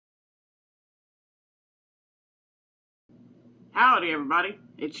Howdy everybody,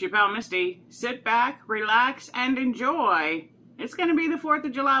 it's your pal Misty. Sit back, relax, and enjoy. It's going to be the 4th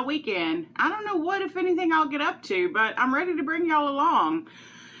of July weekend. I don't know what, if anything, I'll get up to, but I'm ready to bring y'all along.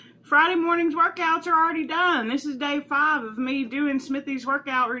 Friday morning's workouts are already done. This is day 5 of me doing Smithy's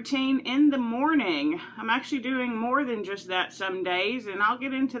workout routine in the morning. I'm actually doing more than just that some days, and I'll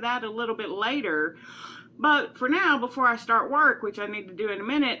get into that a little bit later. But for now, before I start work, which I need to do in a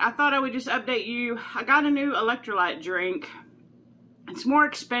minute, I thought I would just update you. I got a new electrolyte drink. It's more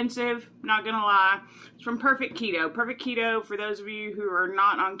expensive, not gonna lie. It's from Perfect Keto. Perfect Keto, for those of you who are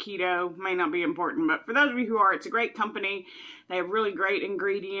not on keto, may not be important, but for those of you who are, it's a great company. They have really great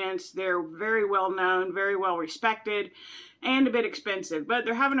ingredients. They're very well known, very well respected, and a bit expensive. But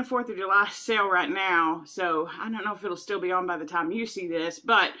they're having a 4th of July sale right now, so I don't know if it'll still be on by the time you see this,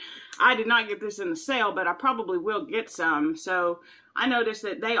 but I did not get this in the sale, but I probably will get some. So I noticed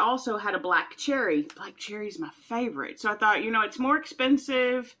that they also had a black cherry. Black cherry's my favorite. So I thought, you know, it's more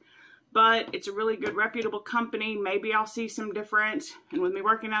expensive, but it's a really good, reputable company. Maybe I'll see some difference. And with me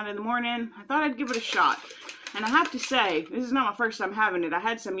working out in the morning, I thought I'd give it a shot. And I have to say, this is not my first time having it. I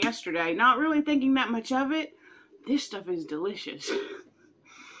had some yesterday, not really thinking that much of it. This stuff is delicious.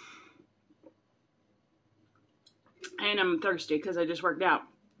 And I'm thirsty because I just worked out.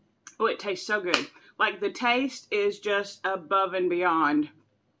 Oh, it tastes so good. Like, the taste is just above and beyond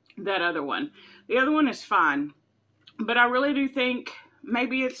that other one. The other one is fine. But I really do think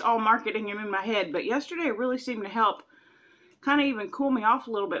maybe it's all marketing and in my head. But yesterday it really seemed to help kind of even cool me off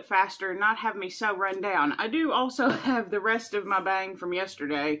a little bit faster and not have me so run down. I do also have the rest of my bang from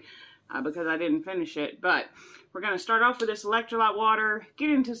yesterday because I didn't finish it. But we're going to start off with this electrolyte water,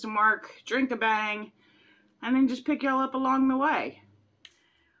 get into some work, drink a bang, and then just pick y'all up along the way.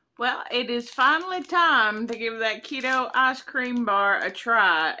 Well, it is finally time to give that keto ice cream bar a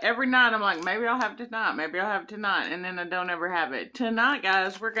try. Every night I'm like, maybe I'll have it tonight, maybe I'll have it tonight, and then I don't ever have it. Tonight,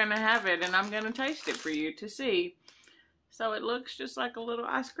 guys, we're going to have it, and I'm going to taste it for you to see. So it looks just like a little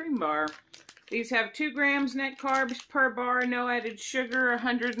ice cream bar. These have 2 grams net carbs per bar, no added sugar,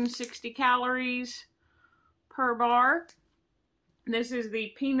 160 calories per bar. This is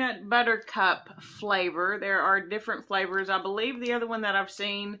the Peanut Butter Cup flavor. There are different flavors. I believe the other one that I've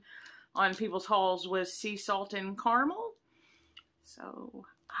seen on people's hauls was sea salt and caramel. So,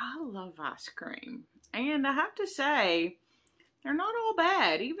 I love ice cream. And I have to say, they're not all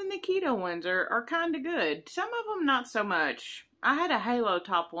bad. Even the keto ones are kind of good. Some of them not so much. I had a Halo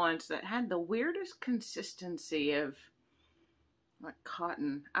Top once that had the weirdest consistency of like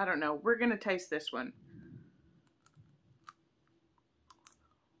cotton. I don't know. We're going to taste this one.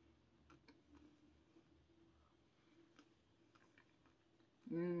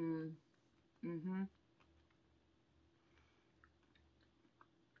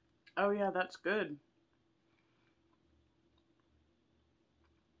 Oh yeah, that's good.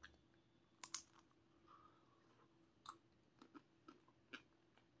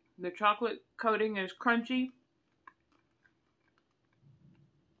 The chocolate coating is crunchy,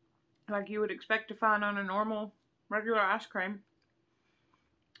 like you would expect to find on a normal, regular ice cream.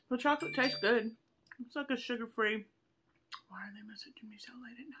 The chocolate tastes good. It's like a sugar-free. Why are they messaging me so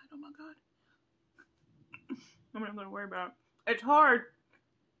late at night? Oh my god. I'm not going to worry about it. It's hard.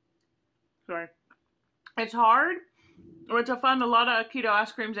 Sorry. It's hard. Or to find a lot of keto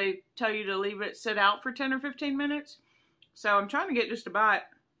ice creams, they tell you to leave it sit out for 10 or 15 minutes. So I'm trying to get just a bite.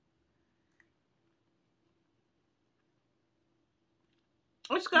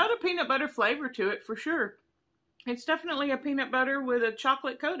 It's got a peanut butter flavor to it for sure. It's definitely a peanut butter with a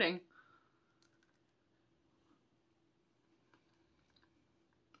chocolate coating.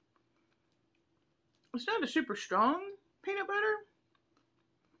 It's not a super strong peanut butter.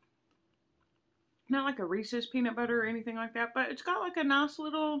 Not like a Reese's peanut butter or anything like that, but it's got like a nice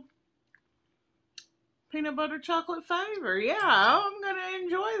little peanut butter chocolate flavor. Yeah, I'm going to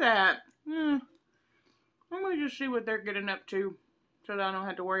enjoy that. Let me just see what they're getting up to so that I don't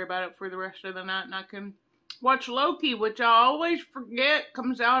have to worry about it for the rest of the night and I can watch Loki, which I always forget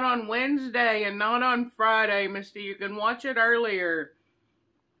comes out on Wednesday and not on Friday, Misty. You can watch it earlier.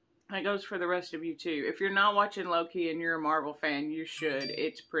 That goes for the rest of you too. If you're not watching Loki and you're a Marvel fan, you should.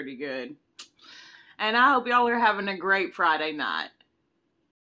 It's pretty good. And I hope y'all are having a great Friday night.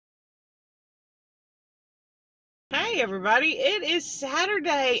 Hey everybody, it is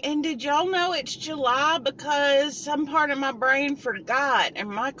Saturday, and did y'all know it's July because some part of my brain forgot, and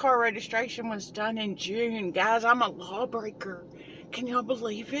my car registration was done in June. Guys, I'm a lawbreaker. Can y'all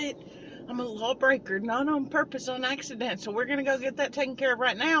believe it? I'm a lawbreaker, not on purpose, on accident. So we're going to go get that taken care of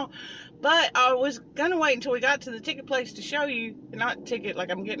right now. But I was going to wait until we got to the ticket place to show you. Not ticket, like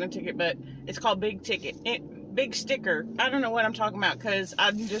I'm getting a ticket, but it's called Big Ticket. big sticker. I don't know what I'm talking about because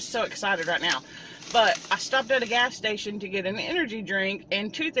I'm just so excited right now. But I stopped at a gas station to get an energy drink,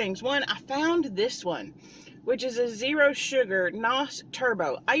 and two things. One, I found this one, which is a zero sugar NOS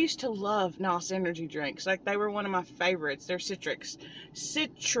Turbo. I used to love NOS energy drinks. Like, they were one of my favorites. They're citrus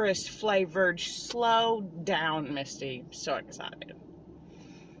flavored. Slow down, Misty. So excited.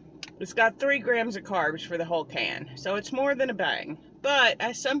 It's got 3 grams of carbs for the whole can, so it's more than a bang. But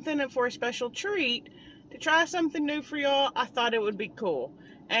as something for a special treat, to try something new for y'all, I thought it would be cool.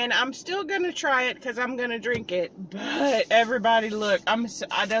 And I'm still going to try it because I'm going to drink it. But everybody, look,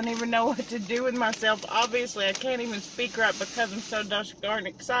 I don't even know what to do with myself. Obviously, I can't even speak right because I'm so dosh darn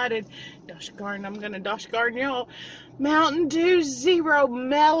excited. Dosh darn, I'm going to dosh darn y'all. Mountain Dew Zero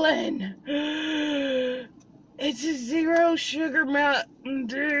Melon. It's a zero sugar Mountain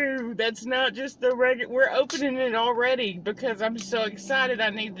Dew. That's not just the regular. We're opening it already because I'm so excited. I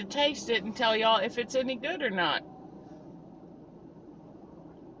need to taste it and tell y'all if it's any good or not.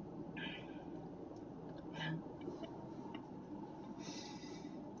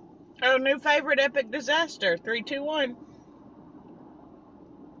 Oh, new favorite, Epic Disaster. 3, 2, 1.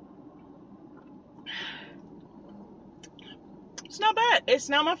 It's not bad. It's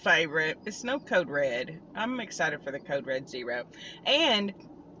not my favorite. It's no Code Red. I'm excited for the Code Red Zero. And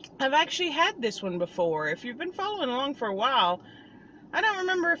I've actually had this one before. If you've been following along for a while, I don't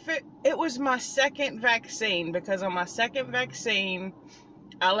remember if it was my second vaccine, because on my second vaccine,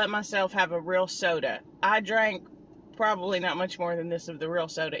 I let myself have a real soda. I drank probably not much more than this of the real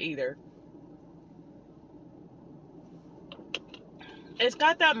soda either. It's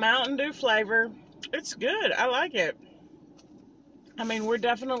got that Mountain Dew flavor. It's good. I like it. I mean, we're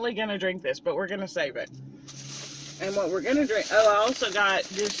definitely going to drink this, but we're going to save it. And what we're going to drink... Oh, I also got,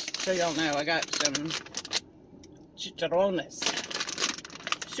 just so y'all know, I got some chicharrones.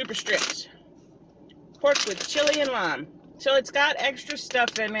 Super strips. Pork with chili and lime. So it's got extra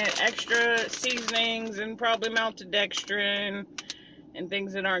stuff in it, extra seasonings, and probably maltodextrin and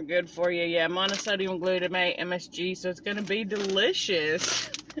things that aren't good for you. Yeah, monosodium glutamate, MSG, so it's going to be delicious,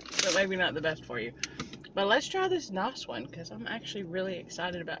 but maybe not the best for you. But let's try this NOS one, because I'm actually really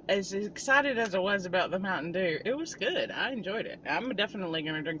excited about it. As excited as I was about the Mountain Dew, it was good. I enjoyed it. I'm definitely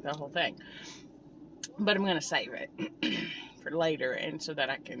going to drink the whole thing, but I'm going to save it for later, and so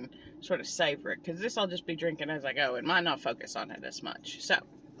that I can sort of savor it, because this I'll just be drinking as I go and might not focus on it as much. So,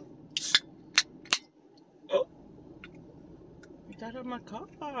 oh, you got on my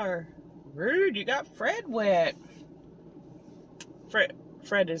car. Rude, you got Fred wet.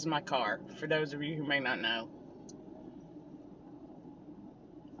 Fred is my car, for those of you who may not know.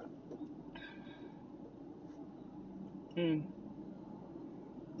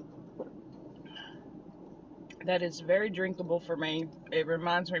 That is very drinkable for me. It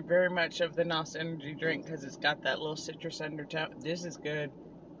reminds me very much of the NOS energy drink because it's got that little citrus undertone. This is good.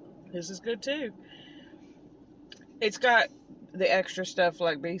 This is good too. It's got the extra stuff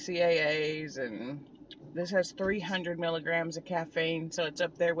like BCAAs, and this has 300 milligrams of caffeine, so it's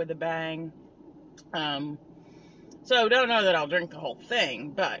up there with a bang. So don't know that I'll drink the whole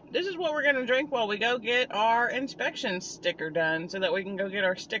thing, but this is what we're going to drink while we go get our inspection sticker done so that we can go get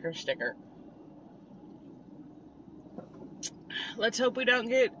our sticker. Let's hope we don't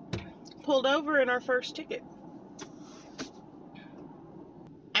get pulled over in our first ticket.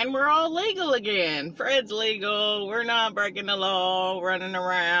 And we're all legal again. Fred's legal. We're not breaking the law, running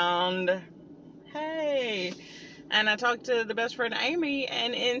around. Hey. And I talked to the best friend Amy,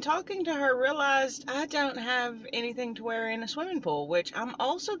 and in talking to her, realized I don't have anything to wear in a swimming pool, which I'm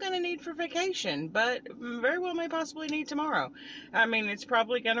also going to need for vacation, but very well may possibly need tomorrow. I mean, it's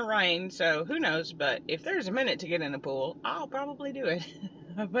probably going to rain, so who knows, but if there's a minute to get in the pool, I'll probably do it.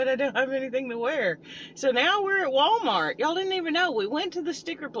 But I don't have anything to wear. So now we're at Walmart. Y'all didn't even know. We went to the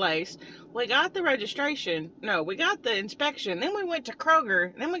sticker place. We got the registration. No, we got the inspection. Then we went to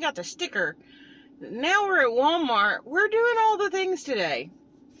Kroger. Then we got the sticker. Now we're at Walmart. We're doing all the things today.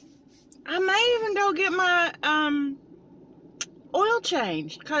 I may even go get my oil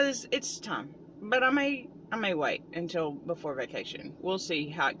changed because it's time. But I may wait until before vacation. We'll see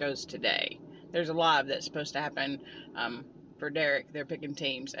how it goes today. There's a live that's supposed to happen for Derek. They're picking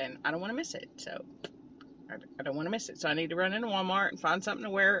teams, and I don't want to miss it. So I don't want to miss it. So I need to run into Walmart and find something to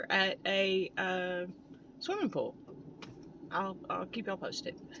wear at a swimming pool. I'll keep y'all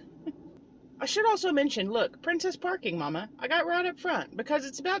posted. I should also mention, look, Princess Parking, Mama. I got right up front because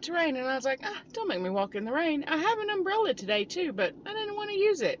it's about to rain, and I was like, don't make me walk in the rain. I have an umbrella today, too, but I didn't want to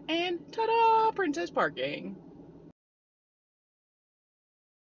use it. And ta-da, Princess Parking.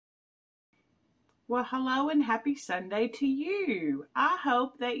 Well, hello and happy Sunday to you. I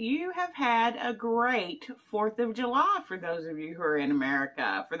hope that you have had a great 4th of July for those of you who are in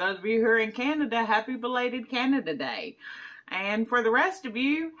America. For those of you who are in Canada, happy belated Canada Day. And for the rest of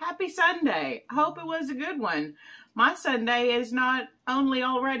you, happy Sunday. I hope it was a good one. My Sunday is not only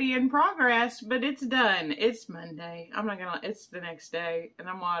already in progress, but it's done. It's Monday. It's the next day, and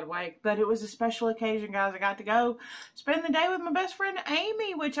I'm wide awake. But it was a special occasion, guys. I got to go spend the day with my best friend,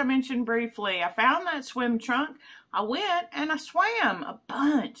 Amy, which I mentioned briefly. I found that swim trunk. I went, and I swam a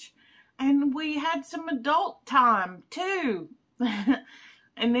bunch. And we had some adult time, too.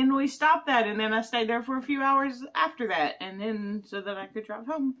 And then we stopped that, and then I stayed there for a few hours after that, and then so that I could drive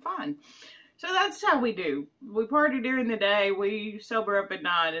home fine. So that's how we do. We party during the day, we sober up at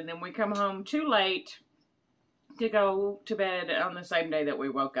night, and then we come home too late to go to bed on the same day that we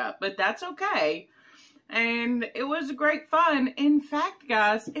woke up. But that's okay. And it was great fun. In fact,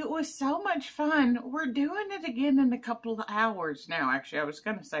 guys, it was so much fun. We're doing it again in a couple of hours now. Actually, I was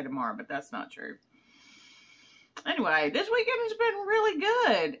going to say tomorrow, but that's not true. Anyway, this weekend has been really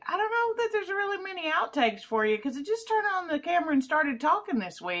good. I don't know that there's really many outtakes for you because I just turned on the camera and started talking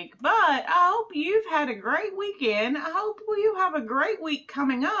this week. But I hope you've had a great weekend. I hope you have a great week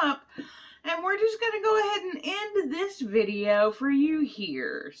coming up. And we're just going to go ahead and end this video for you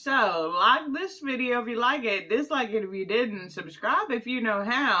here. So, like this video if you like it, dislike it if you didn't, subscribe if you know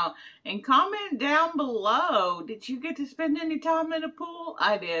how, and comment down below. Did you get to spend any time in a pool?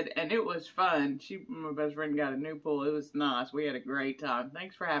 I did, and it was fun. My best friend got a new pool. It was nice. We had a great time.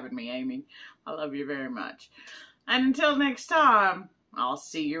 Thanks for having me, Amy. I love you very much. And until next time, I'll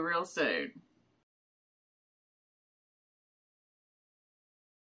see you real soon.